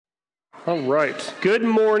All right. Good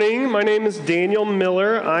morning. My name is Daniel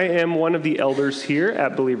Miller. I am one of the elders here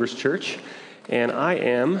at Believers Church, and I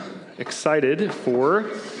am excited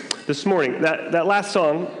for this morning. That last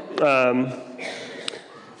song,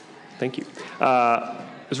 thank you,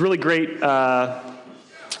 was really great, kind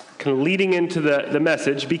of leading into the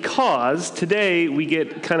message, because today we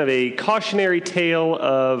get kind of a cautionary tale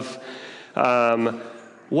of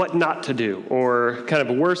what not to do, or kind of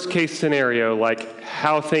a worst case scenario, like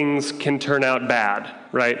how things can turn out bad,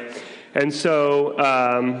 right? And so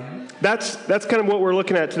that's kind of what we're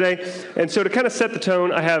looking at today. And so to kind of set the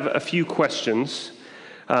tone, I have a few questions.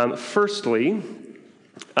 Firstly,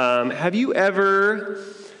 have you ever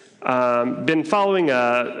been following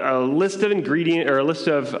a list of ingredients or a list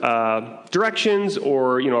of directions,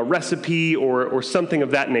 or a recipe or something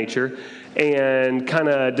of that nature, and kind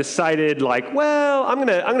of decided like, well, I'm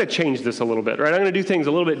gonna change this a little bit, right? I'm gonna do things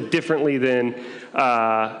a little bit differently than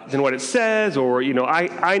what it says, or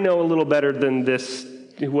I know a little better than this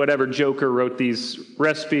whatever joker wrote these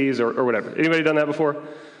recipes or whatever. Anybody done that before?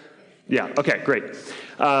 Yeah. Okay. Great.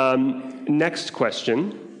 Next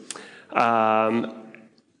question.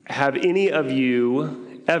 Have any of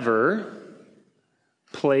you ever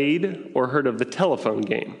played or heard of the telephone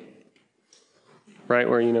game? Right,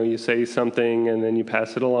 where you say something and then you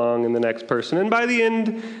pass it along and the next person, and by the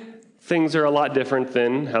end, things are a lot different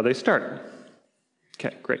than how they start.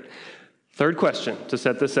 Okay, great. Third question to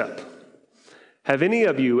set this up. Have any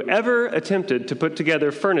of you ever attempted to put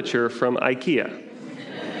together furniture from IKEA?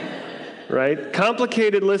 Right?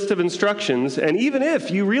 Complicated list of instructions, and even if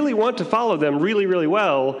you really want to follow them really, really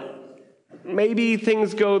well, maybe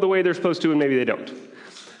things go the way they're supposed to and maybe they don't.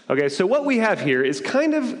 Okay, so what we have here is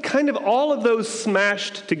kind of all of those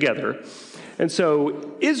smashed together. And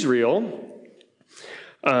so Israel,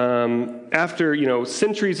 after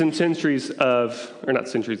centuries and centuries of, or not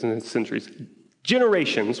centuries and centuries,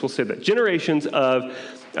 generations, we'll say that, generations of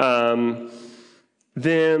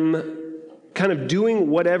them kind of doing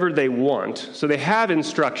whatever they want. So they have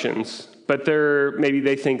instructions, but maybe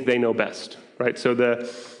they think they know best, right? So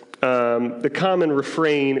the common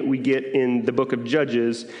refrain we get in the book of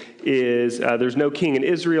Judges is there's no king in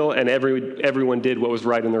Israel, and everyone did what was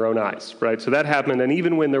right in their own eyes, right? So that happened, and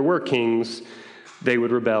even when there were kings, they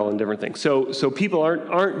would rebel and different things. So people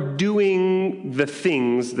aren't doing the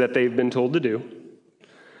things that they've been told to do.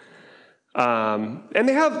 And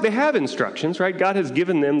they have instructions, right? God has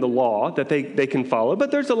given them the law that they can follow,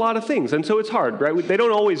 but there's a lot of things, and so it's hard, right? They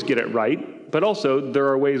don't always get it right, but also there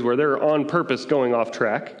are ways where they're on purpose going off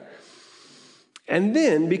track. And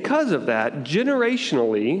then, because of that,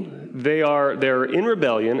 generationally, they're in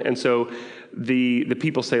rebellion, and so the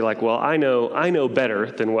people say like, well, I know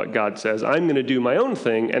better than what God says. I'm going to do my own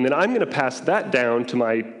thing, and then I'm going to pass that down to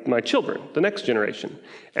my children, the next generation.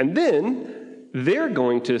 And then they're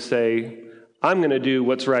going to say, I'm going to do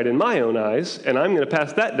what's right in my own eyes, and I'm going to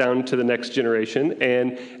pass that down to the next generation,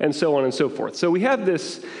 and so on and so forth. So we have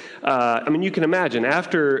this. You can imagine,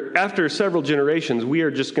 after several generations, we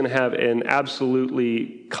are just going to have an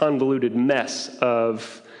absolutely convoluted mess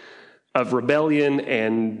of rebellion,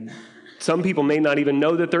 and some people may not even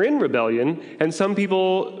know that they're in rebellion, and some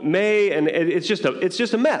people may, and it's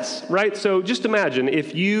just a mess, right? So just imagine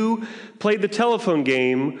if you played the telephone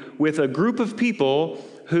game with a group of people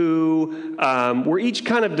who were each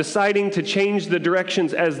kind of deciding to change the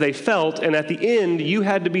directions as they felt, and at the end, you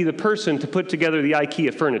had to be the person to put together the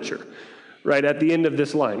IKEA furniture, right, at the end of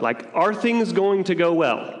this line. Like, are things going to go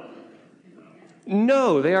well?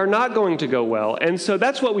 No, they are not going to go well. And so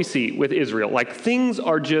that's what we see with Israel. Like, things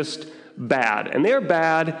are just bad, and they're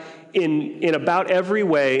bad in about every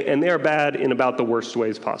way, and they are bad in about the worst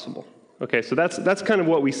ways possible. Okay, so that's kind of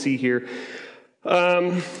what we see here.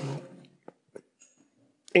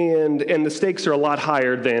 And the stakes are a lot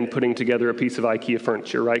higher than putting together a piece of IKEA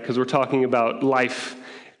furniture, right? Because we're talking about life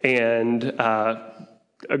and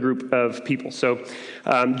a group of people. So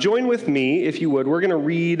join with me, if you would. We're going to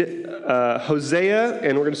read Hosea,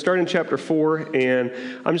 and we're going to start in chapter 4. And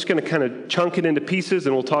I'm just going to kind of chunk it into pieces,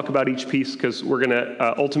 and we'll talk about each piece, because we're going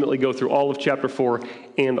to ultimately go through all of chapter 4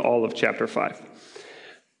 and all of chapter 5.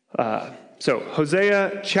 So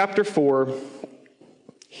Hosea chapter 4,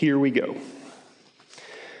 here we go.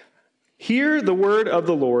 Hear the word of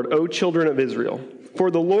the Lord, O children of Israel,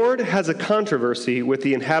 for the Lord has a controversy with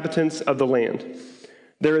the inhabitants of the land.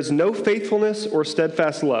 There is no faithfulness or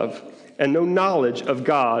steadfast love, and no knowledge of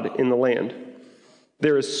God in the land.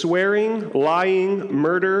 There is swearing, lying,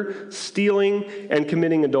 murder, stealing, and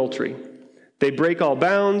committing adultery. They break all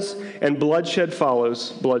bounds, and bloodshed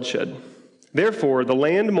follows bloodshed. Therefore the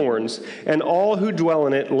land mourns, and all who dwell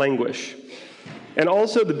in it languish. And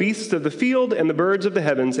also the beasts of the field and the birds of the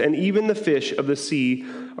heavens and even the fish of the sea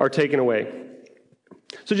are taken away.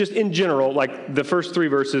 So just in general, like the first 3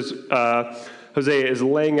 verses, Hosea is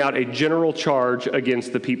laying out a general charge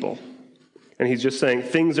against the people. And he's just saying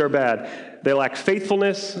things are bad. They lack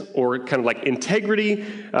faithfulness or kind of like integrity.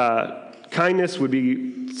 Kindness would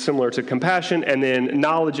be similar to compassion, and then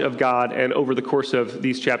knowledge of God. And over the course of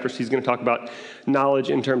these chapters, he's going to talk about knowledge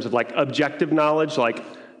in terms of like objective knowledge, like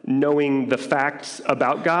knowing the facts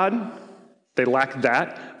about God. They lack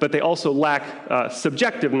that, but they also lack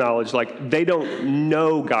subjective knowledge, like they don't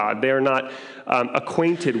know God. They are not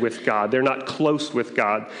acquainted with God. They're not close with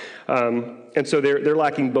God. And so they're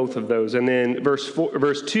lacking both of those. And then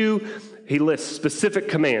verse 2, he lists specific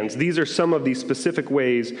commands. These are some of these specific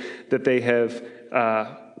ways that they have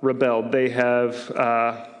rebelled. They have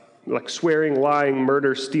like swearing, lying,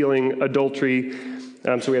 murder, stealing, adultery.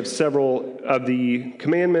 So we have several of the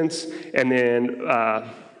commandments. And then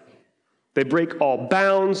they break all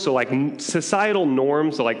bounds, so like societal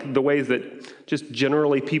norms, so like the ways that just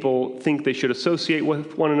generally people think they should associate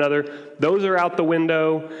with one another, those are out the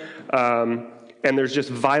window, and there's just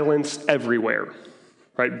violence everywhere,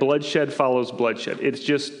 right? Bloodshed follows bloodshed. It's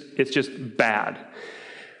just bad.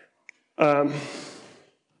 And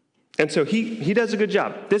so he does a good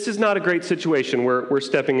job. This is not a great situation we're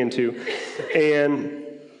stepping into, and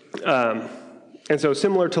so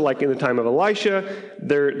similar to like in the time of Elisha,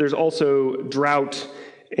 there's also drought,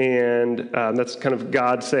 and that's kind of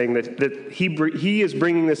God saying that he is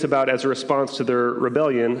bringing this about as a response to their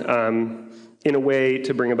rebellion in a way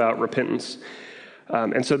to bring about repentance.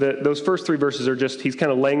 And so those first 3 verses are just, he's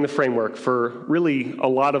kind of laying the framework for really a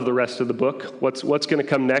lot of the rest of the book. What's going to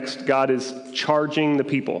come next? God is charging the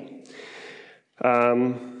people.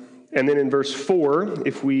 And then in verse 4,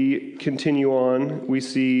 if we continue on, we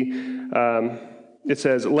see... it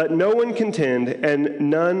says, "Let no one contend and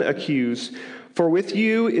none accuse, for with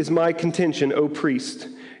you is my contention, O priest.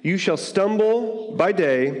 You shall stumble by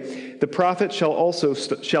day, the prophet shall also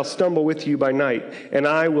shall stumble with you by night, and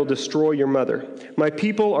I will destroy your mother. My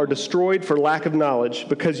people are destroyed for lack of knowledge.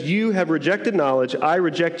 Because you have rejected knowledge, I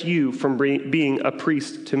reject you from being a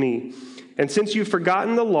priest to me. And since you've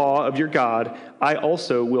forgotten the law of your God, I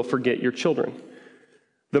also will forget your children.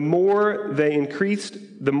 The more they increased,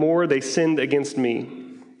 the more they sinned against me.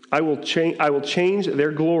 I will change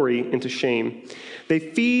their glory into shame. They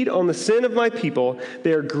feed on the sin of my people.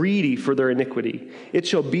 They are greedy for their iniquity. It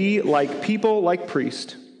shall be like people like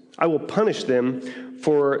priests. I will punish them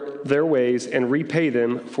for their ways and repay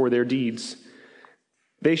them for their deeds.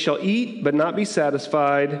 They shall eat, but not be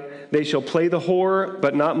satisfied. They shall play the whore,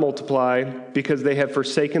 but not multiply, because they have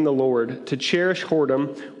forsaken the Lord, to cherish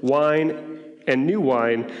whoredom, wine, and new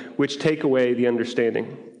wine, which take away the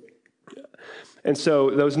understanding." And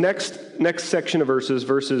so those next section of verses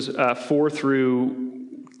 4 through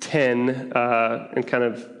 10, and kind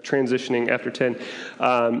of transitioning after 10,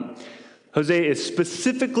 Hosea is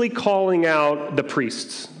specifically calling out the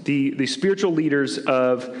priests, the spiritual leaders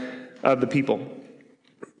of the people.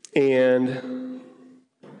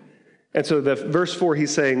 And so the verse 4,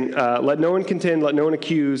 he's saying, let no one contend, let no one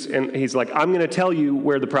accuse. And he's like, I'm going to tell you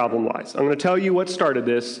where the problem lies. I'm going to tell you what started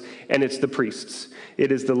this, and it's the priests.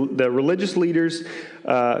 It is the religious leaders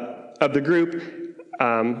of the group.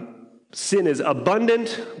 Sin is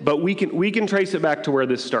abundant, but we can trace it back to where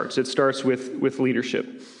this starts. It starts with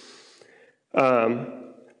leadership.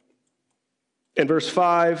 In verse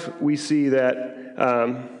 5, we see that...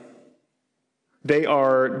 they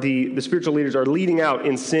are, the spiritual leaders are leading out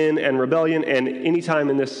in sin and rebellion, and anytime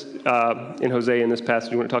in this, in Hosea, in this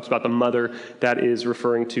passage, when it talks about the mother, that is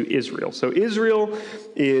referring to Israel. So Israel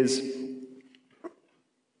is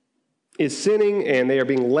sinning, and they are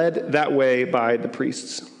being led that way by the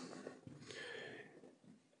priests.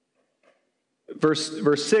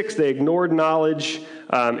 Verse 6, they ignored knowledge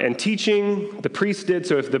and teaching. The priests did.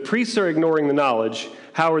 So if the priests are ignoring the knowledge,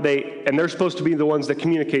 how are they, and they're supposed to be the ones that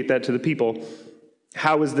communicate that to the people,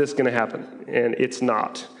 how is this going to happen? And it's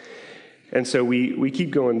not. And so we keep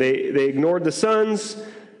going. They ignored the sons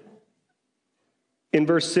in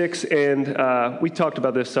verse 6, and we talked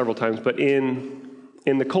about this several times, but in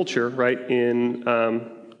the culture, right, in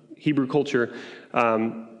Hebrew culture,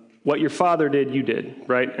 what your father did, you did,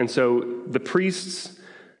 right? And so the priests,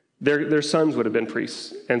 their sons would have been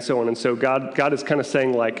priests, and so on. And so God is kind of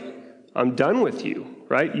saying, like, I'm done with you,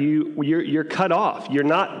 right? You're cut off. You're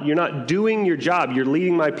not doing your job. You're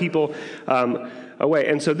leading my people away.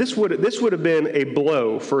 And so this would have been a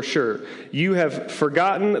blow for sure. You have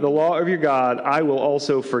forgotten the law of your God. I will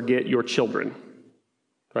also forget your children,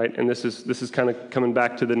 right? And this is kind of coming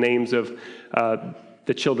back to the names of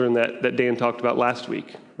the children that Dan talked about last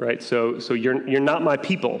week, right? So you're not my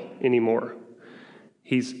people anymore.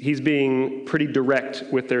 He's being pretty direct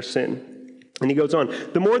with their sin. And he goes on,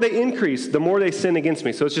 the more they increase, the more they sin against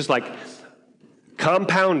me. So it's just like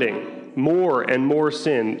compounding. More and more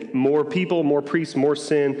sin, more people, more priests, more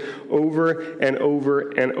sin, over and over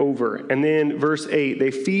and over. And then verse 8,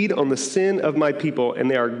 they feed on the sin of my people,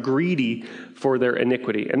 and they are greedy for their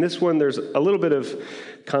iniquity. And this one, there's a little bit of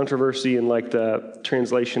controversy in like the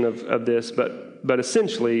translation of this, but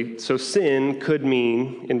essentially, so sin could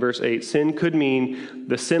mean, in verse 8, sin could mean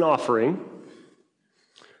the sin offering,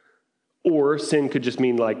 or sin could just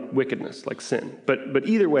mean like wickedness, like sin. But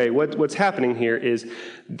either way, what's happening here is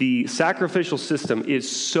the sacrificial system is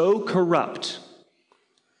so corrupt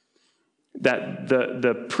that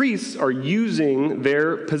the priests are using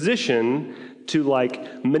their position to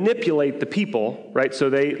like manipulate the people, right?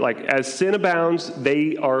 So they, like, as sin abounds,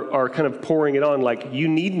 they are kind of pouring it on, like, you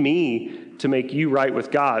need me to make you right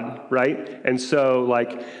with God, right? And so,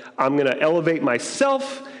 like, I'm going to elevate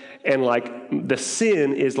myself. And like the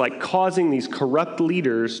sin is like causing these corrupt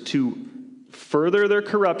leaders to further their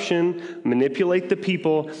corruption, manipulate the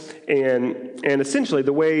people, and essentially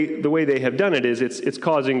the way they have done it is it's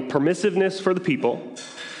causing permissiveness for the people,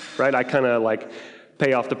 right? I kind of like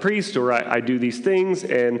pay off the priest, or I do these things,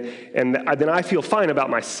 and then I feel fine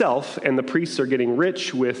about myself, and the priests are getting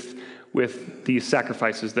rich with these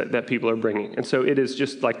sacrifices that people are bringing. And so it is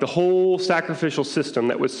just like the whole sacrificial system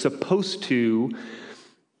that was supposed to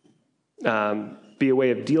be a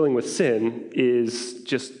way of dealing with sin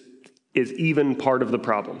is even part of the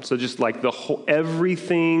problem. So just like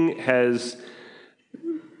everything has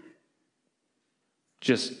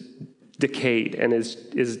just decayed and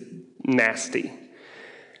is nasty.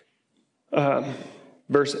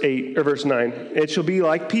 Verse 8 or verse 9, it shall be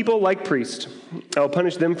like people, like priests. I will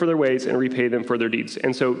punish them for their ways and repay them for their deeds.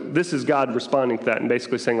 And so this is God responding to that and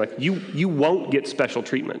basically saying, like, you won't get special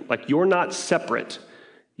treatment. Like, you're not separate.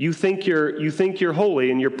 You think you're holy,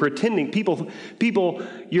 and you're pretending. People,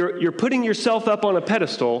 you're putting yourself up on a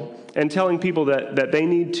pedestal and telling people that they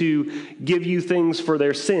need to give you things for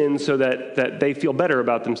their sins so that they feel better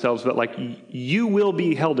about themselves. But like, you will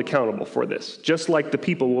be held accountable for this, just like the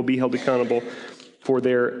people will be held accountable for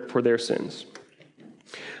their sins.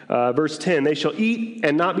 Verse 10, they shall eat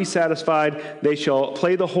and not be satisfied. They shall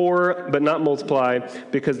play the whore but not multiply,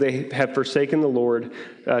 because they have forsaken the Lord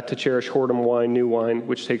to cherish whoredom wine, new wine,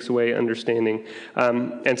 which takes away understanding.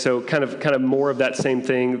 And so kind of more of that same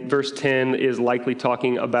thing. Verse 10 is likely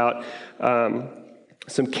talking about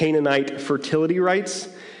some Canaanite fertility rites,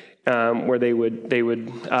 where they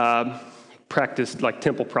would practiced like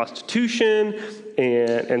temple prostitution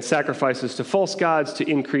and sacrifices to false gods to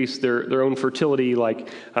increase their own fertility, like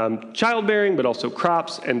childbearing, but also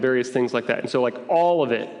crops and various things like that. And so like all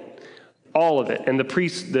of it. And the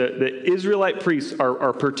priests, the Israelite priests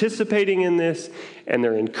are participating in this, and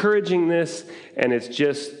they're encouraging this, and it's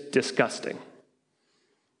just disgusting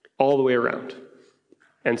all the way around.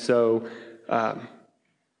 And so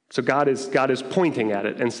God is pointing at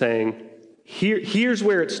it and saying, here's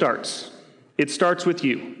where it starts. It starts with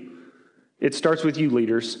you. It starts with you,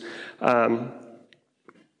 leaders. And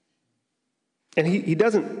he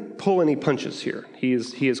doesn't pull any punches here. He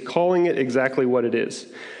is calling it exactly what it is.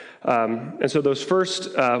 And so those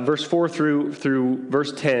first, verse 4 through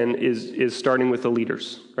verse 10 is starting with the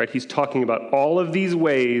leaders, right? He's talking about all of these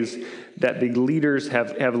ways that the leaders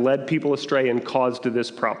have led people astray and caused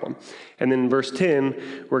this problem. And then in verse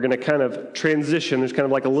 10, we're going to kind of transition. There's kind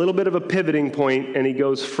of like a little bit of a pivoting point, and he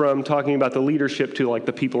goes from talking about the leadership to like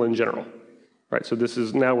the people in general. Right, so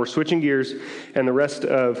now we're switching gears, and the rest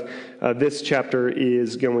of this chapter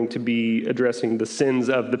is going to be addressing the sins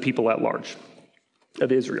of the people at large,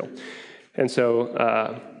 of Israel. And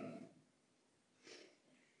so,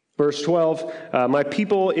 verse 12, my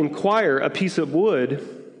people inquire a piece of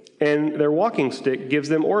wood, and their walking stick gives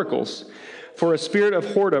them oracles. For a spirit of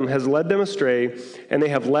whoredom has led them astray, and they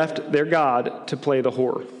have left their God to play the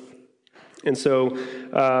whore. And so,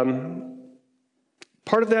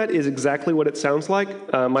 part of that is exactly what it sounds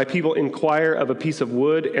like. My people inquire of a piece of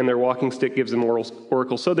wood, and their walking stick gives them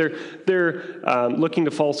oracles. So they're looking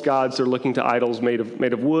to false gods. They're looking to idols made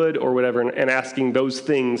of wood or whatever, and asking those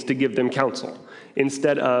things to give them counsel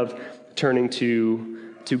instead of turning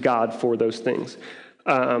to God for those things.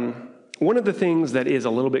 One of the things that is a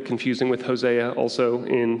little bit confusing with Hosea also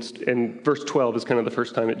in verse 12 is kind of the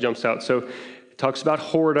first time it jumps out. So it talks about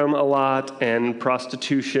whoredom a lot and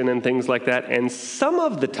prostitution and things like that. And some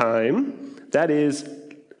of the time that is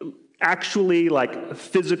actually like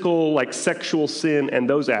physical, like sexual sin and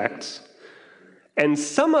those acts. And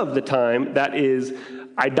some of the time, that is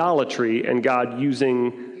idolatry and God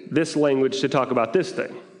using this language to talk about this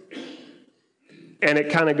thing. And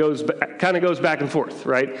it kind of goes back and forth,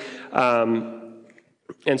 right?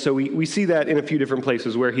 And so we see that in a few different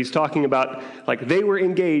places where he's talking about, like, they were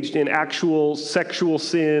engaged in actual sexual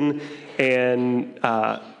sin and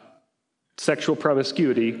sexual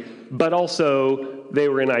promiscuity, but also they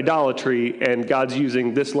were in idolatry, and God's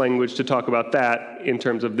using this language to talk about that in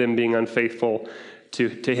terms of them being unfaithful to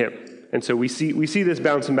him. And so we see this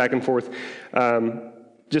bouncing back and forth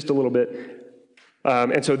just a little bit.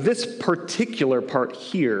 And so this particular part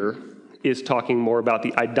here is talking more about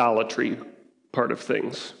the idolatry part of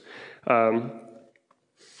things.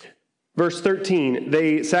 Verse 13,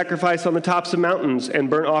 they sacrifice on the tops of mountains and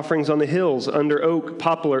burnt offerings on the hills under oak,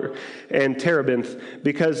 poplar, and terebinth,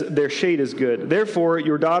 because their shade is good. Therefore,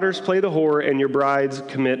 your daughters play the whore, and your brides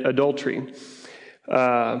commit adultery.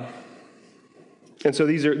 And so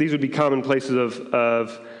these would be common places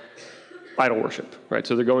of idol worship, right?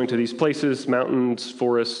 So they're going to these places, mountains,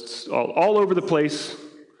 forests, all over the place.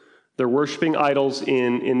 They're worshiping idols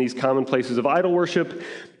in these common places of idol worship.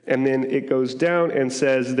 And then it goes down and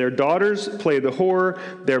says, their daughters play the whore,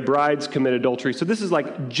 their brides commit adultery. So this is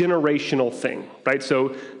like generational thing, right?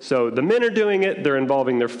 So the men are doing it. They're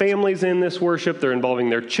involving their families in this worship. They're involving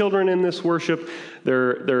their children in this worship.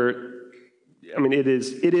 It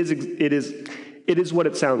is what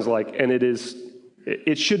it sounds like, and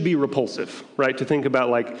it should be repulsive, right? To think about,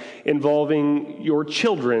 like, involving your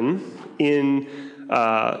children in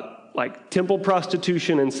like temple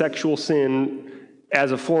prostitution and sexual sin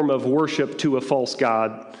as a form of worship to a false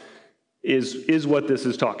god is what this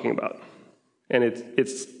is talking about. And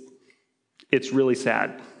it's really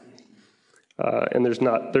sad. And there's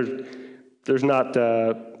not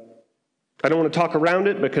I don't want to talk around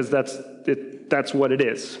it, because that's what it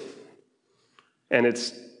is. And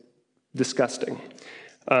it's disgusting.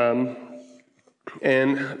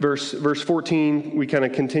 And verse 14, we kind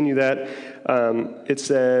of continue that. It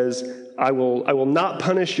says, I will not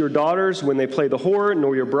punish your daughters when they play the whore,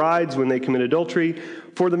 nor your brides when they commit adultery.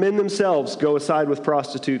 For the men themselves go aside with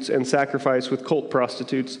prostitutes and sacrifice with cult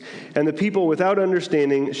prostitutes, and the people without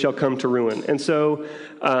understanding shall come to ruin. And so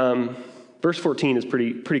verse 14 is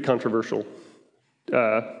pretty controversial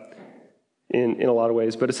in a lot of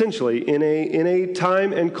ways. But essentially, in a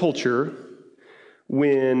time and culture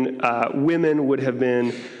when women would have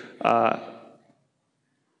been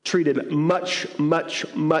treated much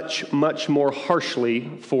more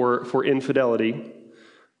harshly for infidelity,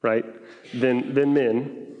 right, than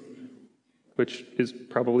men, which is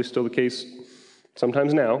probably still the case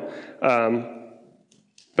sometimes now.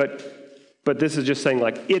 But this is just saying,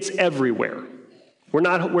 like, it's everywhere. We're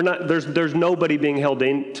not. There's nobody being held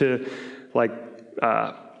to, like.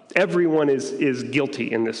 Everyone is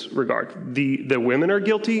guilty in this regard. The women are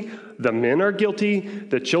guilty, the men are guilty,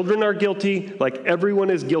 the children are guilty. Like, everyone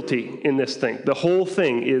is guilty in this thing. The whole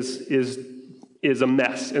thing is a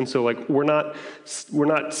mess. And so, like, we're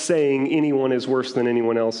not saying anyone is worse than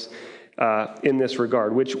anyone else in this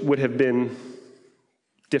regard, which would have been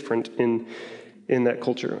different in that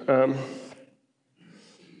culture.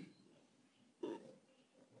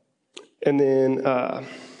 And then.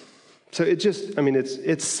 So it just,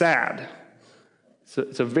 it's sad.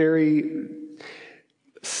 It's a very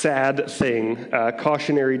sad thing,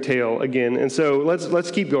 cautionary tale again. And so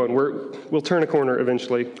let's keep going. We'll turn a corner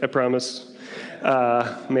eventually, I promise.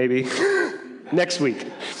 Maybe next week.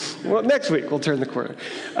 Well, next week we'll turn the corner.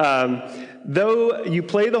 Though you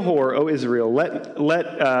play the whore, O Israel,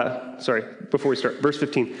 before we start, verse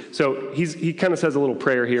 15. So he kind of says a little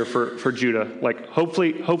prayer here for Judah. Like,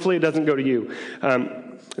 hopefully it doesn't go to you.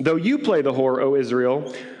 Though you play the whore, O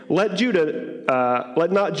Israel, let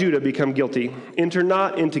not Judah become guilty. Enter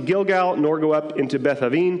not into Gilgal, nor go up into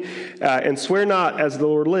Beth-aven, and swear not as the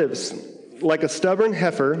Lord lives. Like a stubborn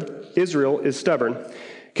heifer, Israel is stubborn.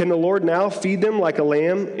 Can the Lord now feed them like a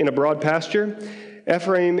lamb in a broad pasture?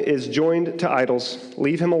 Ephraim is joined to idols.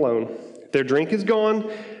 Leave him alone. Their drink is gone.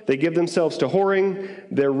 They give themselves to whoring.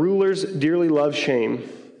 Their rulers dearly love shame.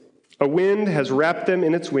 A wind has wrapped them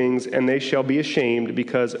in its wings, and they shall be ashamed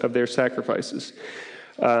because of their sacrifices.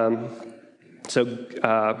 So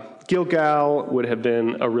Gilgal would have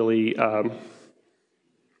been a really kind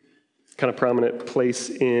of prominent place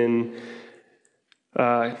in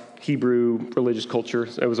Hebrew religious culture.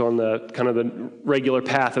 It was on the kind of the regular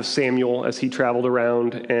path of Samuel as he traveled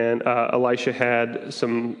around, and Elisha had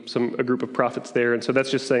a group of prophets there. And so that's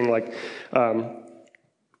just saying, like,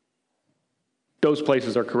 those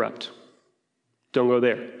places are corrupt. Don't go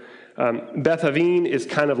there. Beth-aven is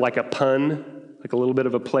kind of like a pun like a little bit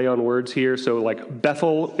of a play on words here. So like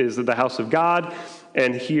Bethel is the house of God,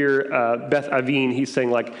 and here Beth Aven, he's saying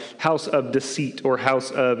like house of deceit or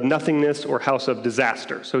house of nothingness or house of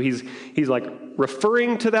disaster. So he's like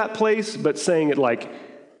referring to that place, but saying it like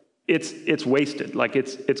it's wasted, like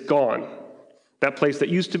it's gone. That place that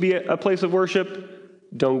used to be a place of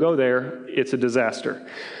worship, don't go there. It's a disaster.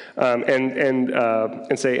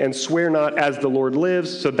 And say, and swear not as the Lord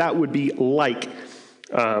lives. So that would be like,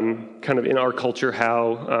 kind of in our culture,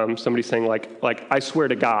 how somebody's saying like I swear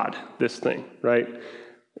to God, this thing, right?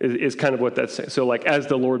 Is kind of what that's saying. So like as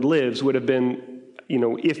the Lord lives would have been,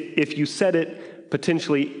 if you said it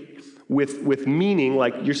potentially with meaning,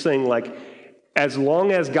 like you're saying like, as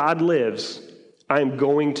long as God lives, I'm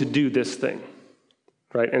going to do this thing,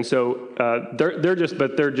 right? And so they're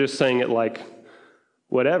just saying it like,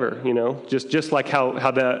 whatever, just like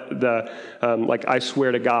how the like I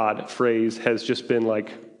swear to God phrase has just been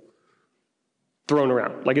like thrown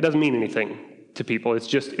around. Like it doesn't mean anything to people. It's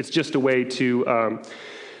just a way to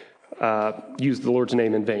use the Lord's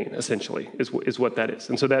name in vain, essentially, is what that is.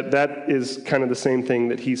 And so that is kind of the same thing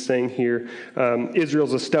that he's saying here.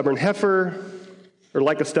 Israel's a stubborn heifer, or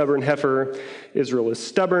like a stubborn heifer. Israel is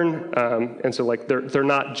stubborn, and so like they're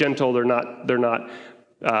not gentle. They're not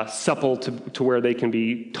supple to where they can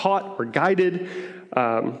be taught or guided.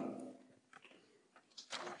 And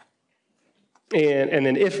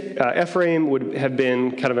then if Ephraim would have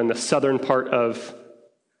been kind of in the southern part of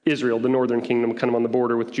Israel, the northern kingdom, kind of on the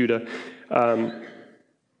border with Judah, and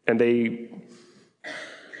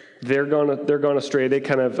they're gone astray. They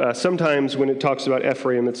kind of sometimes when it talks about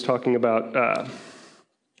Ephraim, it's talking about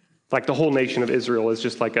like the whole nation of Israel is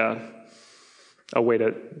just like a way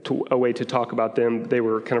to talk about them. They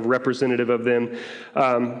were kind of representative of them.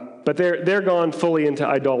 But they're gone fully into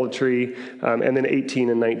idolatry. And then 18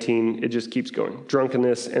 and 19, it just keeps going.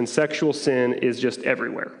 Drunkenness and sexual sin is just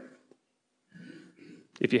everywhere.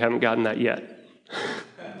 If you haven't gotten that yet.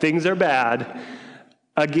 Things are bad,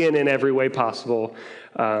 again, in every way possible.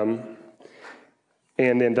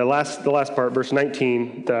 And then the last part, verse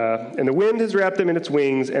 19, and the wind has wrapped them in its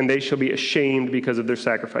wings, and they shall be ashamed because of their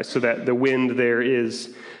sacrifice. So that the wind there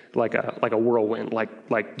is like a whirlwind,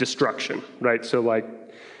 like destruction, right? So like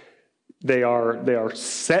they are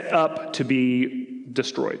set up to be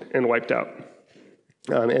destroyed and wiped out.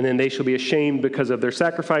 And then they shall be ashamed because of their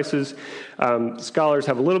sacrifices. Scholars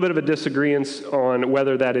have a little bit of a disagreement on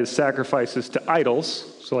whether that is sacrifices to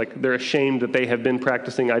idols. So like they're ashamed that they have been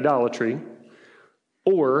practicing idolatry,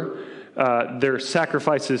 or their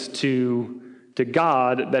sacrifices to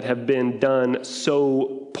God that have been done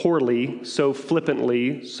so poorly, so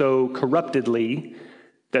flippantly, so corruptedly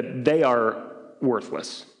that they are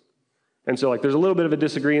worthless. And so like there's a little bit of a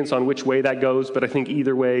disagreement on which way that goes, but I think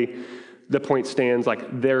either way the point stands,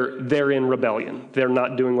 like they're in rebellion. They're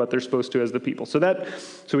not doing what they're supposed to as the people. So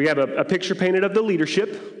we have a picture painted of the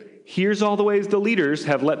leadership. Here's all the ways the leaders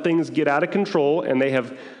have let things get out of control, and they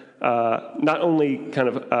have not only kind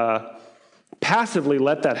of passively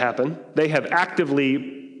let that happen, they have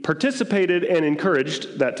actively participated and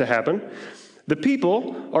encouraged that to happen. The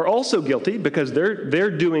people are also guilty because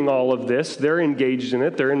they're doing all of this. They're engaged in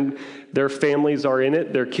it. Their families are in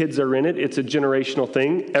it. Their kids are in it. It's a generational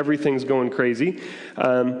thing. Everything's going crazy.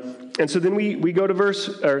 And so then we go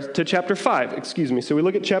to chapter 5. Excuse me. So we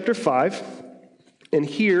look at chapter 5, and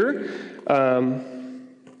here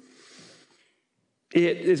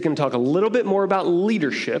it is going to talk a little bit more about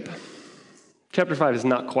leadership. Chapter 5 is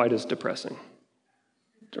not quite as depressing.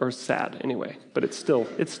 Or sad, anyway, but it's still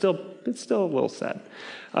a little sad.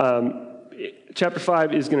 Chapter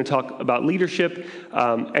 5 is going to talk about leadership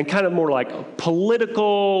and kind of more like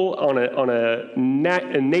political on a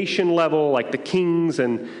nation level, like the kings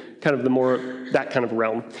and kind of the more that kind of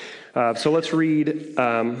realm. So let's read.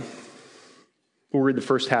 We'll read the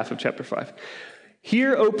first half of chapter 5.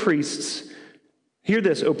 Hear, O priests. Hear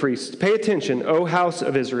this, O priests. Pay attention, O house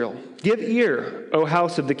of Israel. Give ear, O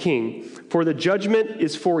house of the king, for the judgment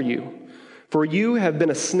is for you. For you have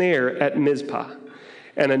been a snare at Mizpah,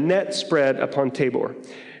 and a net spread upon Tabor.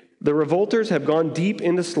 The revolters have gone deep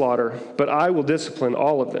into slaughter, but I will discipline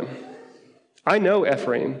all of them. I know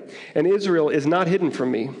Ephraim, and Israel is not hidden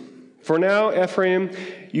from me. For now, Ephraim,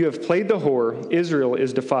 you have played the whore. Israel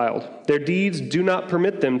is defiled. Their deeds do not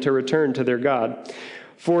permit them to return to their God.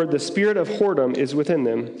 For the spirit of whoredom is within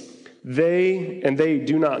them. They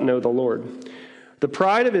do not know the Lord. The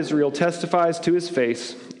pride of Israel testifies to his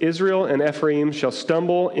face. Israel and Ephraim shall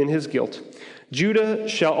stumble in his guilt. Judah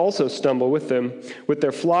shall also stumble with them. With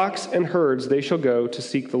their flocks and herds they shall go to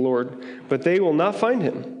seek the Lord. But they will not find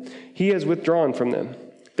him. He has withdrawn from them.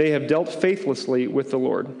 they have dealt faithlessly with the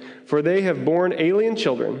Lord, for they have borne alien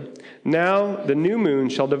children. Now the new moon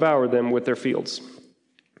shall devour them with their fields.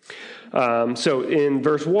 So in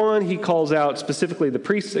verse 1, he calls out specifically the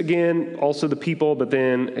priests again, also the people, but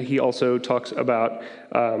then he also talks about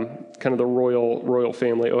kind of the royal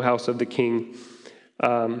family, O house of the king.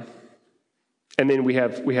 And then we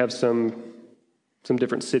have some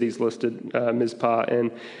different cities listed. Mizpah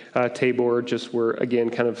and Tabor just were, again,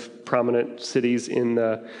 kind of prominent cities in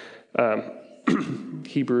the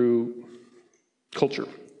Hebrew culture.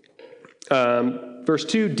 Verse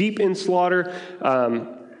 2, deep in slaughter.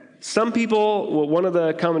 Some people, one of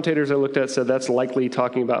the commentators I looked at said that's likely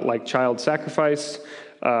talking about like child sacrifice,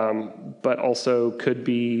 but also could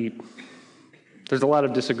be, there's a lot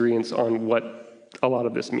of disagreements on what a lot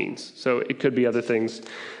of this means. So it could be other things.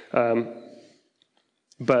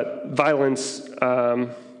 But violence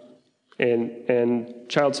and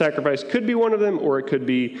child sacrifice could be one of them, or it could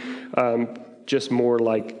be just more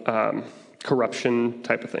like corruption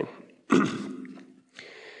type of thing.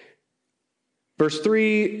 Verse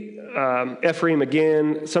 3, Ephraim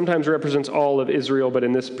again sometimes represents all of Israel, but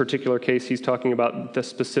in this particular case, he's talking about the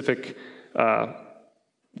specific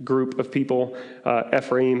group of people,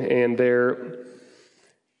 Ephraim, and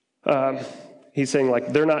he's saying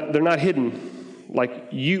like they're not hidden. Like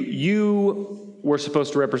you were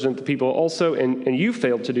supposed to represent the people also, and you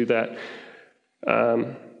failed to do that.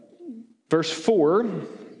 Verse 4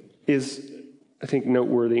 is, I think,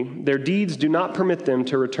 noteworthy. Their deeds do not permit them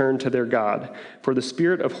to return to their God, for the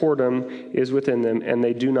spirit of whoredom is within them, and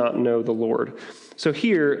they do not know the Lord. So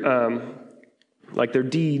here, like their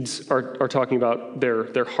deeds are talking about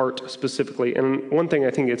their heart specifically. And one thing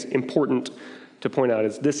I think it's important to point out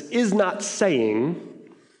is this is not saying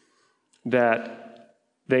that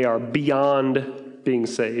they are beyond being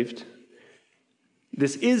saved.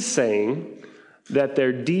 This is saying that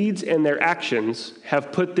their deeds and their actions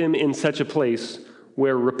have put them in such a place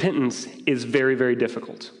where repentance is very, very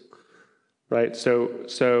difficult, right?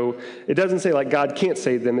 So it doesn't say like God can't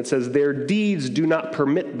save them. It says their deeds do not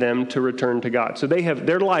permit them to return to God. So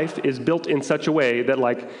their life is built in such a way that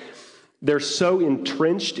like they're so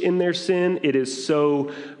entrenched in their sin. It is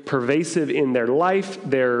so pervasive in their life.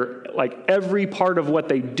 They're like every part of what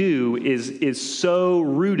they do is so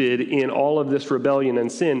rooted in all of this rebellion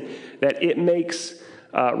and sin that it makes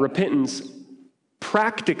repentance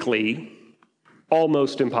practically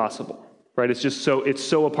almost impossible, right? It's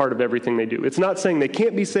so a part of everything they do. It's not saying they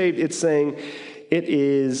can't be saved. It's saying it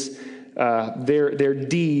is their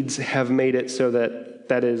deeds have made it so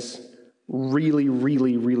that is really,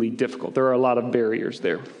 really, really difficult. There are a lot of barriers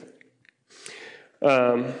there.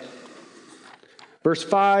 Verse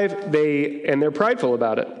 5, they're prideful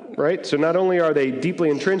about it, right? So not only are they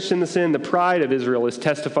deeply entrenched in the sin, the pride of Israel is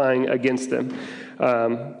testifying against them.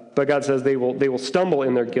 But God says they will stumble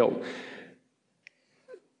in their guilt.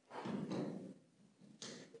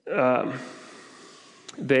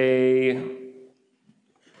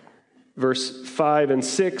 Verse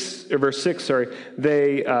 6,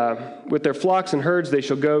 they, with their flocks and herds, they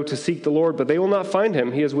shall go to seek the Lord, but they will not find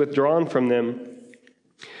him. He is withdrawn from them.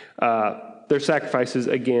 Their sacrifices,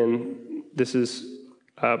 again, this is,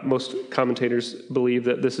 most commentators believe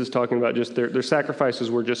that this is talking about just their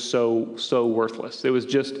sacrifices were just so worthless. It was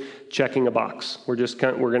just checking a box. We're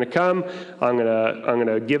going to come, I'm going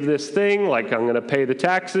to give this thing, like I'm going to pay the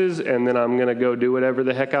taxes, and then I'm going to go do whatever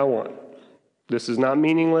the heck I want. This is not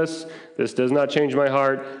meaningless. This does not change my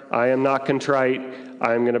heart. I am not contrite.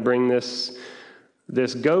 I'm going to bring this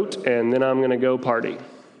goat, and then I'm going to go party.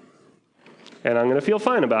 And I'm going to feel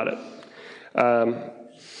fine about it. And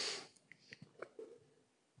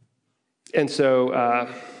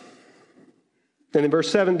in verse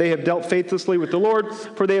 7, they have dealt faithlessly with the Lord,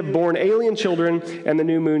 for they have borne alien children, and the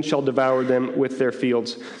new moon shall devour them with their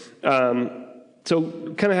fields. So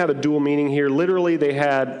kind of have a dual meaning here. Literally, they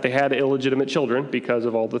had illegitimate children because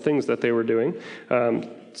of all the things that they were doing.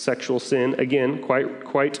 Sexual sin, again,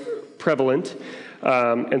 quite prevalent.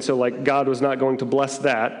 And so like God was not going to bless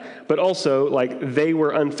that, but also like they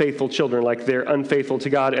were unfaithful children, like they're unfaithful to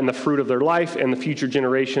God and the fruit of their life and the future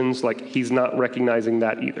generations, like he's not recognizing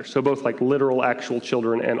that either. So both like literal actual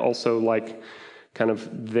children and also like kind of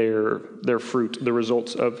their fruit, the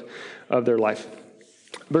results of their life.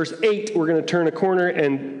 Verse 8, we're going to turn a corner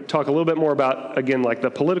and talk a little bit more about, again, like the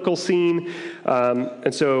political scene.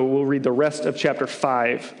 And so we'll read the rest of chapter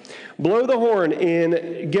 5. Blow the horn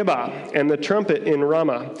in Gibeah and the trumpet in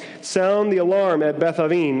Ramah. Sound the alarm at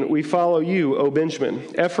Beth-aven. We follow you, O Benjamin.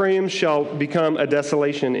 Ephraim shall become a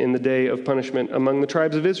desolation in the day of punishment among the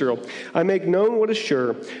tribes of Israel. I make known what is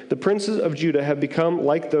sure. The princes of Judah have become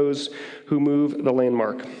like those who move the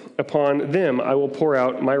landmark. Upon them I will pour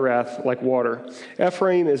out my wrath like water.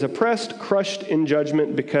 Ephraim is oppressed, crushed in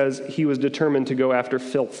judgment, because he was determined to go after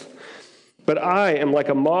filth. But I am like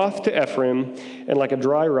a moth to Ephraim, and like a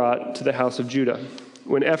dry rot to the house of Judah.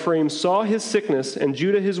 When Ephraim saw his sickness and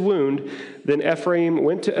Judah his wound, then Ephraim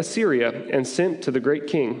went to Assyria and sent to the great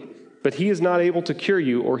king. But he is not able to cure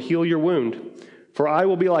you or heal your wound. For I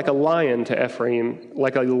will be like a lion to Ephraim,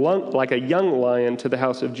 like a young lion to the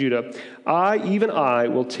house of Judah. Even I,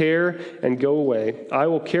 will tear and go away. I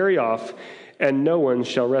will carry off, and no one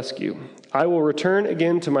shall rescue. I will return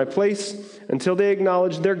again to my place until they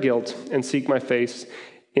acknowledge their guilt and seek my face.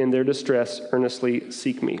 In their distress, earnestly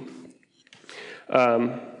seek me.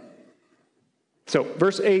 So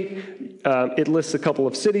verse 8, it lists a couple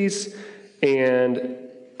of cities, and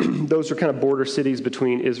those are kind of border cities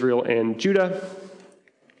between Israel and Judah.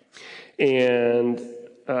 And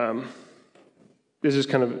this is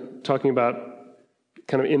kind of talking about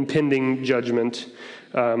kind of impending judgment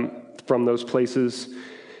from those places.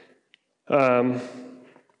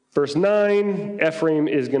 Verse 9, Ephraim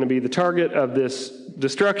is going to be the target of this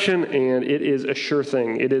destruction, and it is a sure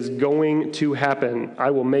thing. It is going to happen.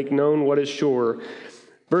 I will make known what is sure.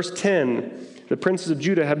 Verse 10, the princes of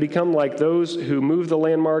Judah have become like those who move the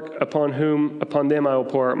landmark, upon them I will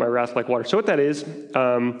pour out my wrath like water. So what that is,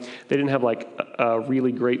 they didn't have like a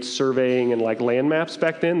really great surveying and like land maps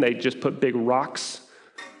back then. They just put big rocks,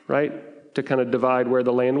 right, to kind of divide where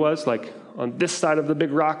the land was. Like on this side of the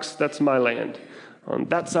big rocks, that's my land. On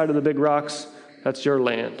that side of the big rocks, that's your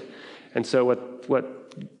land. And so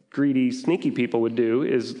what greedy, sneaky people would do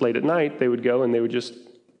is late at night, they would go and they would just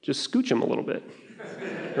scooch them a little bit,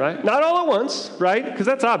 right? Not all at once, right? Because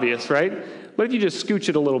that's obvious, right? But if you just scooch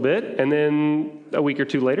it a little bit, and then a week or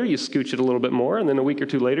two later, you scooch it a little bit more, and then a week or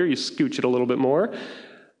two later, you scooch it a little bit more.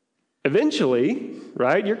 Eventually,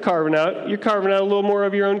 right, you're carving out a little more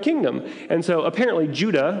of your own kingdom. And so apparently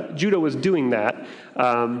Judah was doing that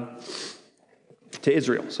to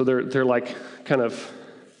Israel. So they're like kind of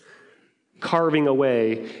carving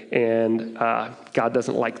away, and God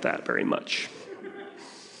doesn't like that very much.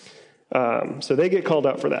 So they get called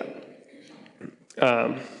out for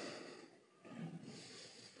that.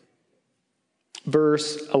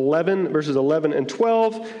 Verses 11 and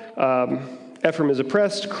 12, Ephraim is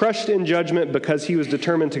oppressed, crushed in judgment because he was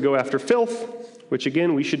determined to go after filth, which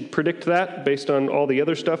again, we should predict that based on all the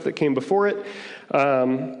other stuff that came before it.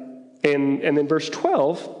 And then verse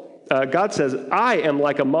 12, God says, I am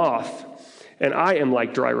like a moth, and I am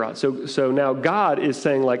like dry rot. So now God is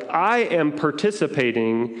saying, like, I am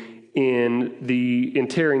participating in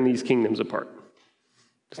tearing these kingdoms apart.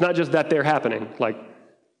 It's not just that they're happening. Like,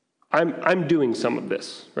 I'm doing some of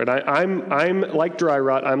this, right? I'm like dry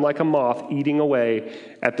rot. I'm like a moth eating away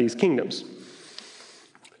at these kingdoms.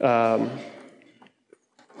 Verse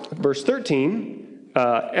 13.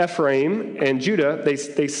 Ephraim and Judah, they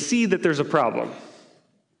see that there's a problem.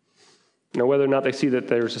 Now, whether or not they see that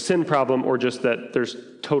there's a sin problem or just that there's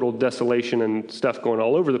total desolation and stuff going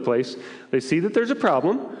all over the place, they see that there's a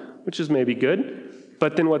problem, which is maybe good.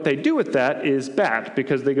 But then what they do with that is bad,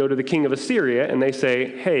 because they go to the king of Assyria and they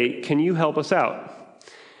say, hey, can you help us out?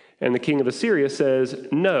 And the king of Assyria says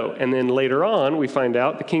no. And then later on, we find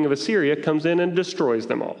out the king of Assyria comes in and destroys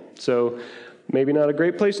them all. So maybe not a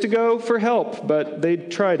great place to go for help, but they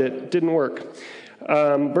tried it. Didn't work.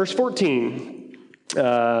 Verse 14,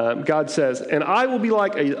 God says, and I will be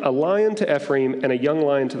like a lion to Ephraim and a young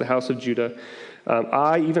lion to the house of Judah.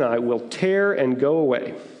 Even I, will tear and go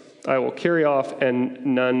away. I will carry off, and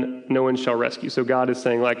no one shall rescue. So God is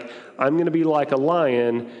saying, like, I'm going to be like a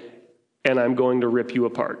lion, and I'm going to rip you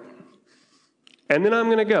apart. And then I'm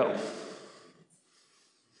going to go.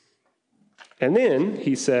 And then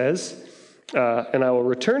he says, and I will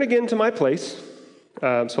return again to my place.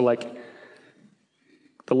 So like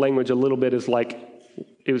the language a little bit is like,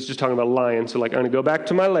 it was just talking about a lion. So like, I'm going to go back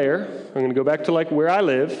to my lair. I'm going to go back to like where I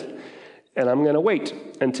live. And I'm going to wait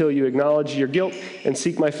until you acknowledge your guilt and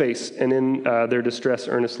seek my face. And in their distress,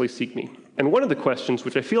 earnestly seek me. And one of the questions,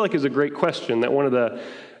 which I feel like is a great question, that one of the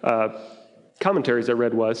commentaries I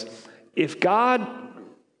read was, if God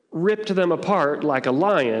ripped them apart like a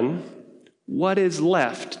lion, what is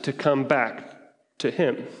left to come back to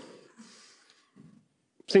him?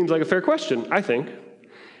 Seems like a fair question, I think.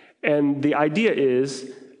 And the idea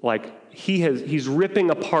is, like, he's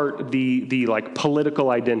ripping apart the like political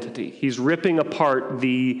identity. He's ripping apart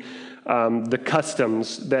the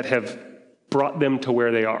customs that have brought them to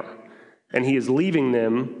where they are. And he is leaving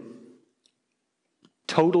them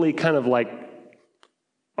totally kind of like,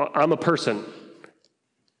 I'm a person,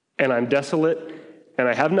 and I'm desolate, and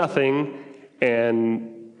I have nothing,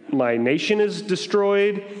 and my nation is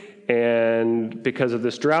destroyed, and because of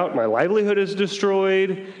this drought, my livelihood is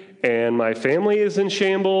destroyed, and my family is in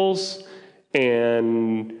shambles,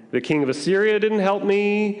 and the king of Assyria didn't help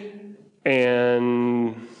me,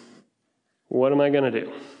 and what am I going to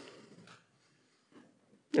do?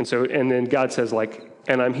 And then God says, like,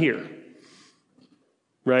 and I'm here,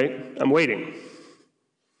 right? I'm waiting.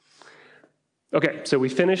 Okay, so we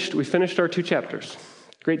finished our 2 chapters.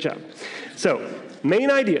 Great job. So, main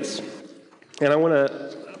ideas. And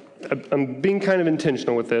I'm being kind of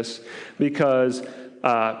intentional with this because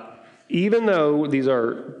even though these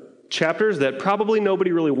are chapters that probably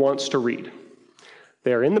nobody really wants to read,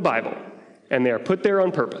 they are in the Bible, and they are put there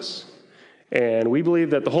on purpose. And we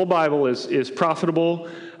believe that the whole Bible is profitable,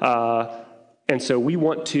 and so we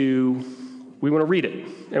want to read it,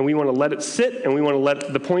 and we want to let it sit, and we want to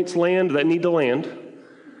let the points land that need to land.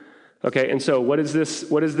 Okay, and so what is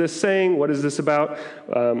this saying? What is this about?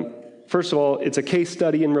 First of all, it's a case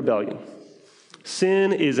study in rebellion.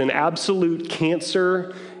 Sin is an absolute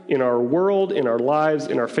cancer in our world, in our lives,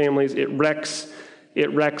 in our families. It wrecks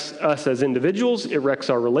us as individuals. It wrecks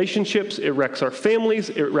our relationships. It wrecks our families.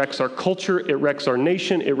 It wrecks our culture. It wrecks our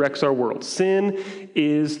nation. It wrecks our world. Sin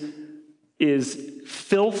is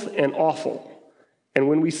filth and awful. And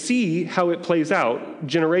when we see how it plays out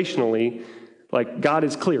generationally, like, God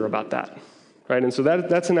is clear about that, right? And so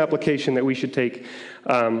that's an application that we should take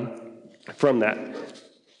from that.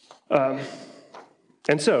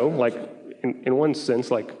 And so, like, in one sense,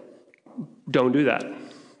 like, don't do that,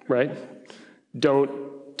 right?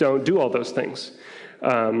 Don't do all those things.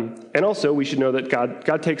 And also, we should know that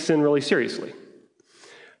God takes sin really seriously.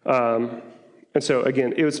 And so,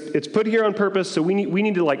 again, it's put here on purpose, so we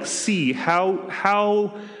need to, like, see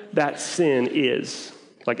how that sin is,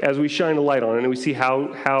 like, as we shine a light on it, and we see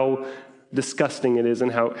how disgusting it is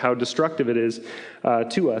and how destructive it is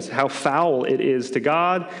to us, how foul it is to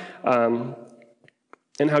God,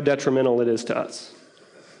 and how detrimental it is to us.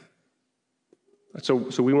 So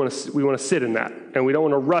we want to sit in that, and we don't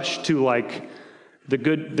want to rush to, like, the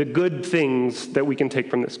good things that we can take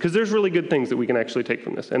from this, because there's really good things that we can actually take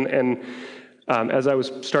from this. And as I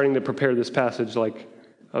was starting to prepare this passage, like,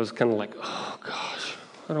 I was kind of like, oh gosh,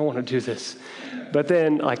 I don't want to do this. But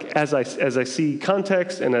then, like, as I see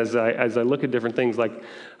context and as I look at different things, like,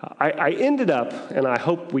 I ended up, and I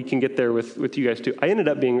hope we can get there with you guys too. I ended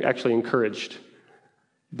up being actually encouraged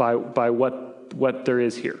by what there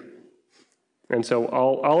is here. And so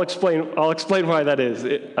I'll explain why that is.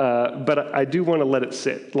 But I do want to let it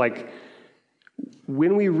sit. Like,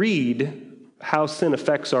 when we read how sin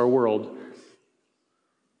affects our world,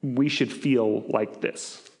 we should feel like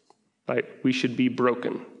this, right? We should be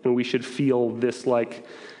broken, and we should feel this, like,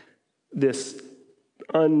 this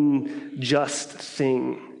unjust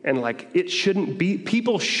thing. And, like, it shouldn't be,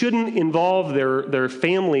 people shouldn't involve their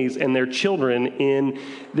families and their children in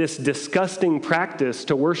this disgusting practice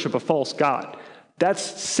to worship a false god. That's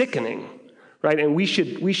sickening, right? And we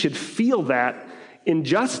should feel that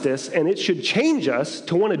injustice, and it should change us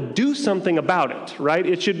to want to do something about it, right?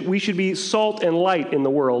 We should be salt and light in the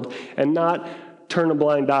world and not turn a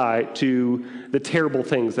blind eye to the terrible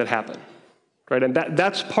things that happen, right? And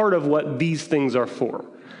that's part of what these things are for.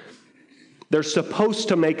 They're supposed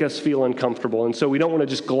to make us feel uncomfortable, and so we don't want to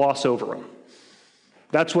just gloss over them.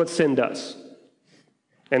 That's what sin does.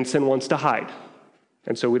 And sin wants to hide.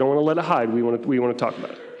 And so we don't want to let it hide. We want to talk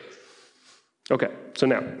about it. Okay, so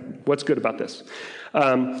now, what's good about this?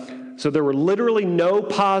 So there were literally no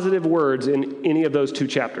positive words in any of those 2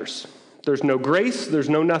 chapters. There's no grace, there's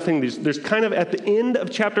no nothing. There's kind of, at the end of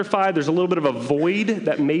chapter 5, there's a little bit of a void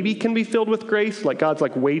that maybe can be filled with grace, like God's,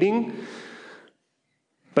 like, waiting.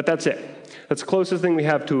 But that's it. That's the closest thing we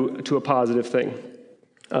have to a positive thing.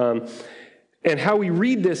 And how we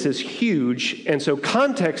read this is huge, and so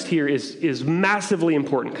context here is massively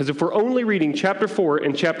important, because if we're only reading chapter 4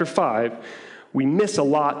 and chapter 5, we miss a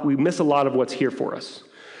lot of what's here for us.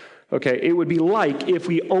 Okay, it would be like if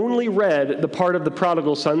we only read the part of the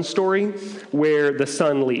prodigal son story where the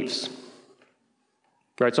son leaves.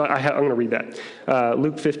 Right, so I'm going to read that.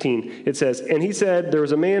 Luke 15, it says, "And he said, there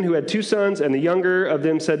was a man who had 2 sons, and the younger of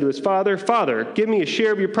them said to his father, 'Father, give me a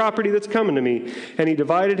share of your property that's coming to me.' And he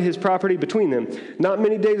divided his property between them. Not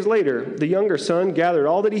many days later, the younger son gathered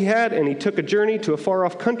all that he had, and he took a journey to a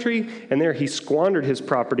far-off country, and there he squandered his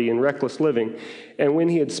property in reckless living. And when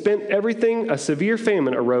he had spent everything, a severe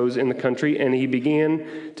famine arose in the country, and he began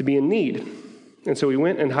to be in need. And so he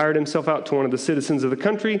went and hired himself out to one of the citizens of the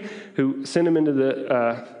country, who sent him into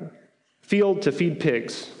the field to feed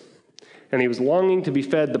pigs. And he was longing to be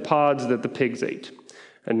fed the pods that the pigs ate,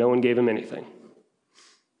 and no one gave him anything."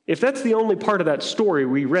 If that's the only part of that story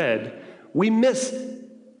we read, we miss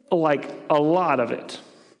a lot of it,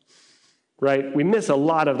 right? We miss a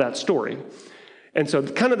lot of that story. And so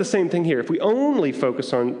kind of the same thing here. If we only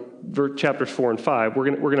focus on chapters 4 and 5, we're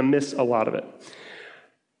going to miss a lot of it.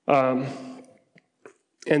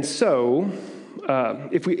 And so,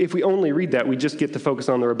 if we only read that, we just get to focus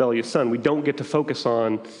on the rebellious son. We don't get to focus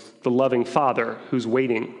on the loving father who's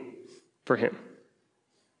waiting for him,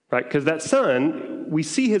 right? Because that son, we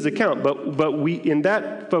see his account, but we in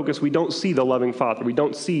that focus we don't see the loving father. We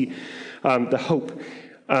don't see the hope.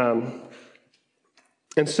 And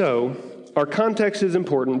so, our context is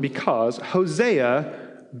important because Hosea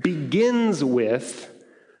begins with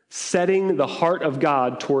setting the heart of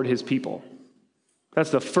God toward his people. That's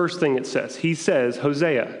the first thing it says. He says,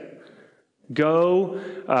 Hosea, go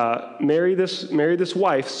marry this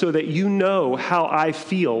wife so that you know how I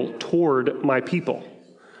feel toward my people,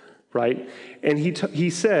 right? And he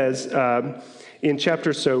says in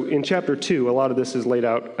chapter 2, a lot of this is laid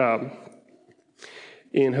out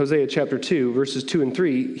in Hosea chapter 2, verses 2 and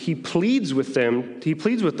 3. He pleads with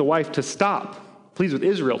the wife to stop, pleads with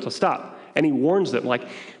Israel to stop, and he warns them,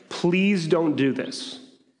 please don't do this.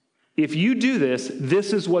 If you do this,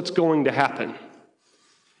 this is what's going to happen.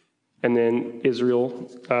 And then Israel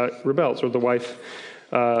rebels, or the wife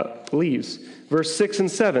leaves. Verse 6 and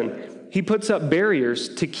 7, he puts up barriers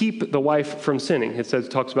to keep the wife from sinning. It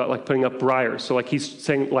talks about putting up briars. So he's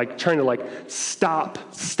saying, trying to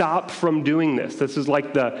stop from doing this. This is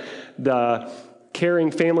like the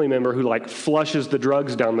caring family member who flushes the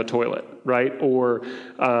drugs down the toilet, right? Or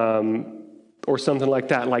something like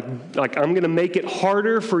that. I'm going to make it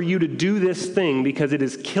harder for you to do this thing because it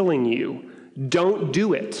is killing you. Don't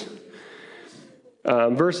do it.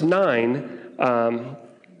 Verse 6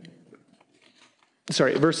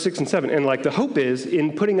 and 7. And the hope is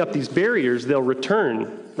in putting up these barriers, they'll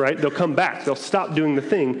return, right? They'll come back. They'll stop doing the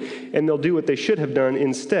thing, and they'll do what they should have done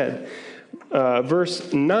instead.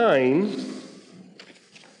 Verse 9.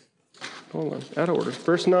 Hold on, out of order.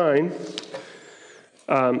 Verse 9.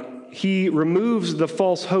 He removes the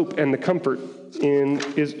false hope and the comfort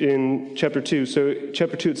in chapter 2. So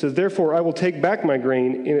chapter 2, it says, "Therefore I will take back my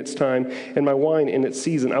grain in its time and my wine in its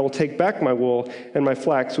season. I will take back my wool and my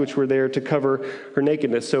flax, which were there to cover her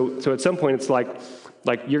nakedness." So at some point it's like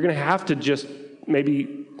you're going to have to just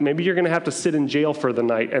maybe you're going to have to sit in jail for the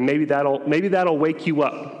night, and maybe that'll wake you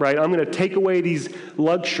up, right? I'm going to take away these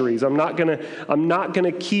luxuries. I'm not going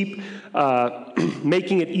to keep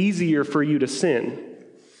making it easier for you to sin.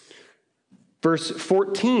 Verse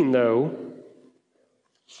 14, though,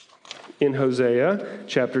 in Hosea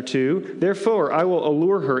chapter 2, "Therefore I will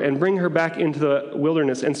allure her and bring her back into the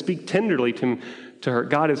wilderness and speak tenderly to her."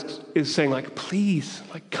 God is saying, please,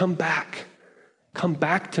 come back. Come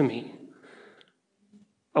back to me.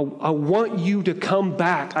 I want you to come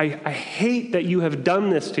back. I hate that you have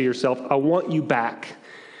done this to yourself. I want you back.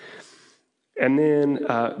 And then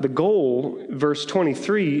the goal, verse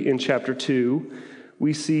 23 in chapter 2,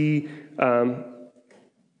 we see, "I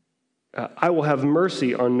will have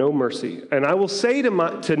mercy on no mercy. And I will say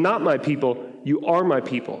to not my people, you are my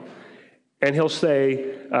people. And he'll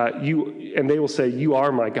say, and they will say, you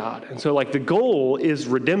are my God." And so the goal is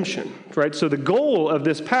redemption, right? So the goal of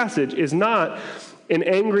this passage is not an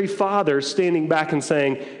angry father standing back and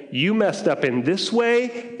saying, you messed up in this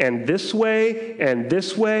way, and this way, and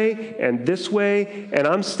this way, and this way, and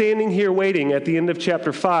I'm standing here waiting at the end of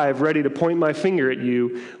chapter 5, ready to point my finger at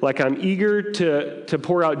you, I'm eager to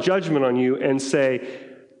pour out judgment on you and say,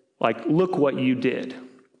 look what you did.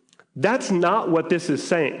 That's not what this is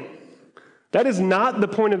saying. That is not the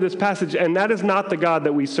point of this passage, and that is not the God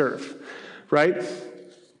that we serve, right?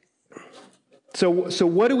 So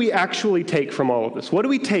what do we actually take from all of this? What do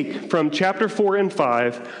we take from chapter 4 and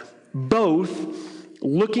 5, both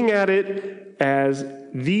looking at it as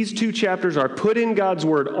these two chapters are put in God's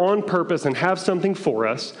word on purpose and have something for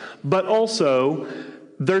us, but also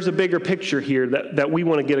there's a bigger picture here that we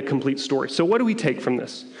want to get a complete story. So what do we take from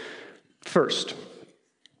this? First,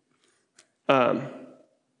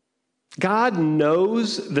 God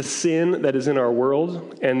knows the sin that is in our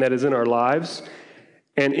world and that is in our lives.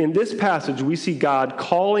 And in this passage, we see God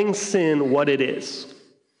calling sin what it is,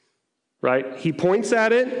 right? He points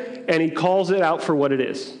at it and he calls it out for what it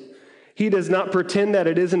is. He does not pretend that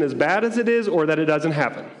it isn't as bad as it is or that it doesn't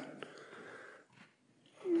happen.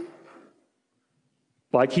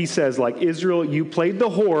 Like he says, like, Israel, you played the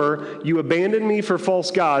whore, you abandoned me for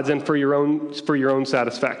false gods and for your own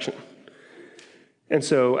satisfaction. And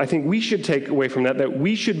so I think we should take away from that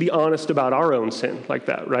we should be honest about our own sin like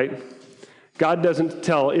that, right? God doesn't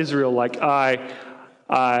tell Israel, like,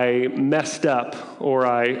 I messed up, or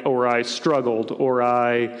I struggled, or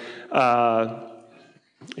I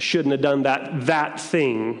shouldn't have done that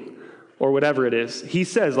thing, or whatever it is. He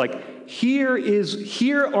says, like,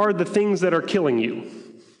 here are the things that are killing you.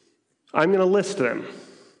 I'm going to list them.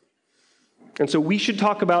 And so we should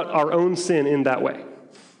talk about our own sin in that way.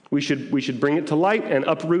 We should bring it to light and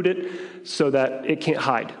uproot it so that it can't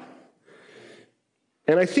hide.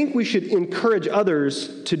 And I think we should encourage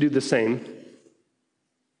others to do the same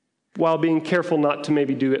while being careful not to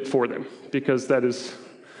maybe do it for them, because that is,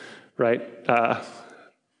 right,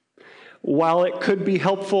 while it could be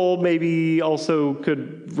helpful, maybe also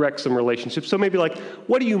could wreck some relationships. So maybe like,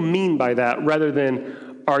 what do you mean by that, rather than,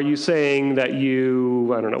 are you saying that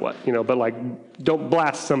you, I don't know what, but like, don't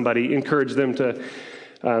blast somebody, encourage them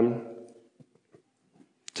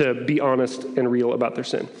to be honest and real about their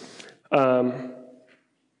sin.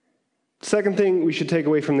 Second thing we should take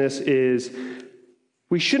away from this is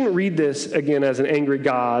we shouldn't read this, again, as an angry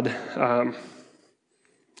God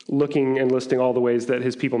looking and listing all the ways that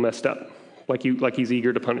his people messed up, like he's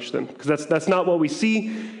eager to punish them. Because that's not what we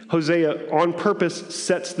see. Hosea, on purpose,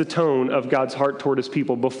 sets the tone of God's heart toward his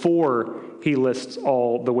people before he lists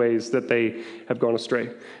all the ways that they have gone astray.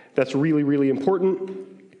 That's really, really important.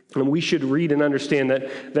 And we should read and understand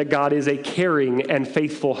that God is a caring and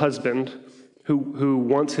faithful husband who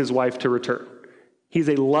wants his wife to return. He's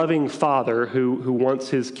a loving father who wants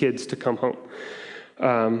his kids to come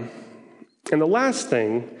home. And the last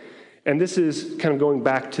thing, and this is kind of going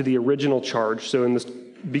back to the original charge. So in the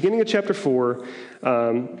beginning of chapter 4,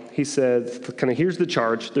 he said, kind of, here's the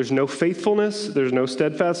charge. There's no faithfulness, there's no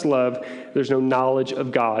steadfast love, there's no knowledge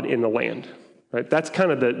of God in the land. Right? That's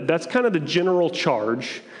kind of the general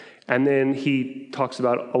charge. And then he talks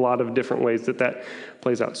about a lot of different ways that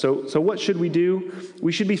plays out. So what should we do?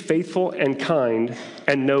 We should be faithful and kind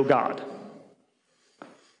and know God.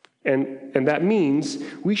 And that means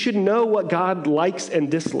we should know what God likes and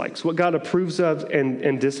dislikes, what God approves of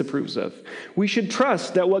and disapproves of. We should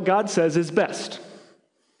trust that what God says is best.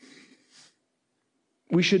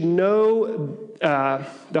 We should know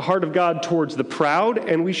the heart of God towards the proud,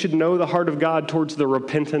 and we should know the heart of God towards the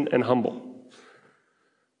repentant and humble.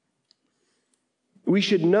 We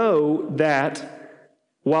should know that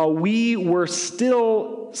while we were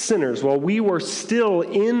still sinners, while we were still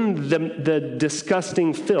in the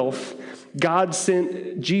disgusting filth, God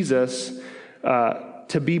sent Jesus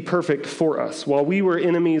to be perfect for us. While we were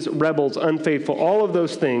enemies, rebels, unfaithful, all of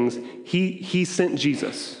those things, he sent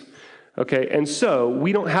Jesus. Okay, and so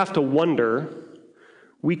we don't have to wonder.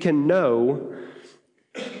 We can know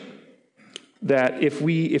that if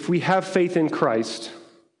we have faith in Christ,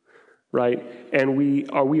 right, and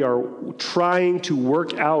we are trying to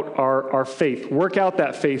work out our faith, work out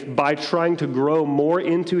that faith by trying to grow more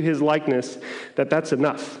into his likeness, that's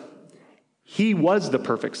enough. He was the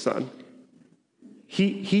perfect son.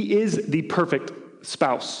 He is the perfect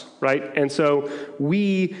spouse, right? And so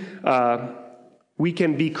we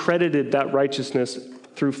can be credited that righteousness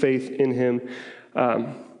through faith in him.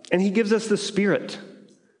 And he gives us the Spirit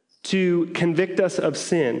to convict us of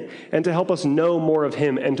sin and to help us know more of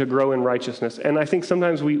him and to grow in righteousness. And I think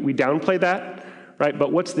sometimes we downplay that, right?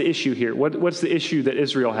 But what's the issue here? What's the issue that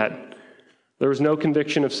Israel had? There was no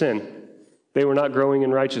conviction of sin. They were not growing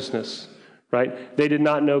in righteousness, right? They did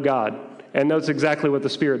not know God. And that's exactly what the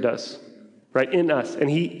Spirit does, right? In us.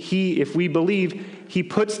 And he, if we believe, he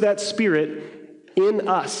puts that Spirit in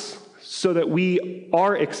us so that we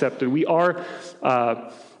are accepted. We are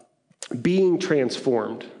being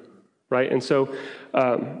transformed. Right? And so,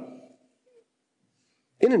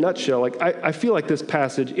 in a nutshell, like I feel like this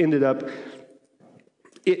passage ended up,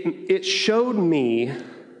 it showed me,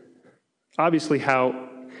 obviously,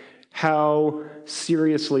 how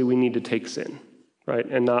seriously we need to take sin, right?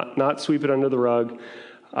 And not sweep it under the rug,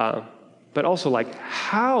 but also like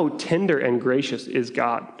how tender and gracious is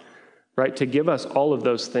God, right? To give us all of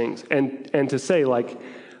those things and to say like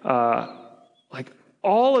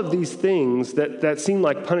all of these things that seem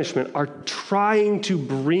like punishment are trying to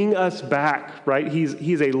bring us back, right?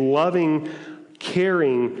 He's a loving,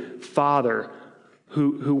 caring father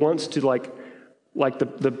who wants to like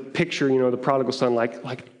the picture, the prodigal son,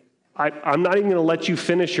 I'm not even going to let you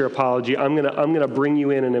finish your apology. I'm going to bring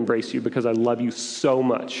you in and embrace you because I love you so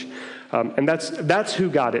much. And that's who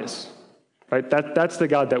God is, right? That's the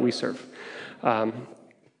God that we serve.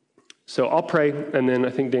 So I'll pray, and then I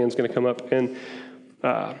think Dan's going to come up and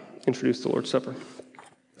introduce the Lord's Supper.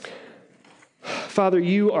 Father,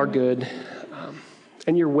 you are good,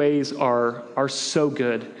 and your ways are so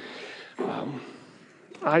good.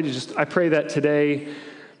 I pray that today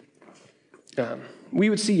we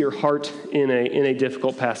would see your heart in a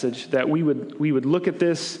difficult passage, that we would look at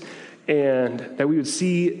this and that we would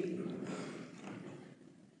see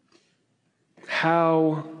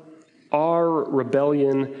how our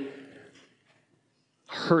rebellion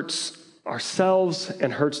hurts ourselves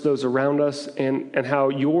and hurts those around us, and how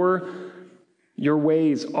your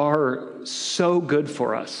ways are so good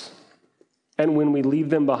for us. And when we leave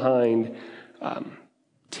them behind,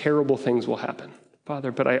 terrible things will happen,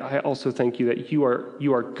 Father. But I also thank you that you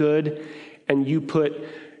are good, and you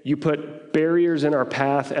put barriers in our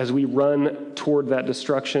path as we run toward that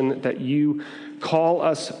destruction, that you call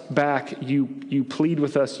us back, you plead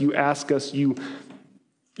with us, you ask us, you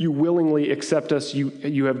willingly accept us,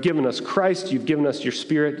 you have given us Christ, you've given us your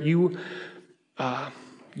Spirit, you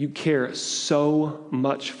care so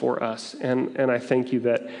much for us, and I thank you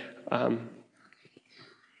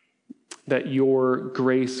that your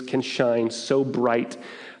grace can shine so bright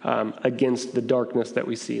against the darkness that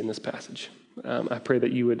we see in this passage. I pray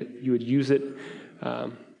that you would use it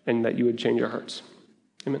and that you would change our hearts.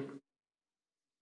 Amen.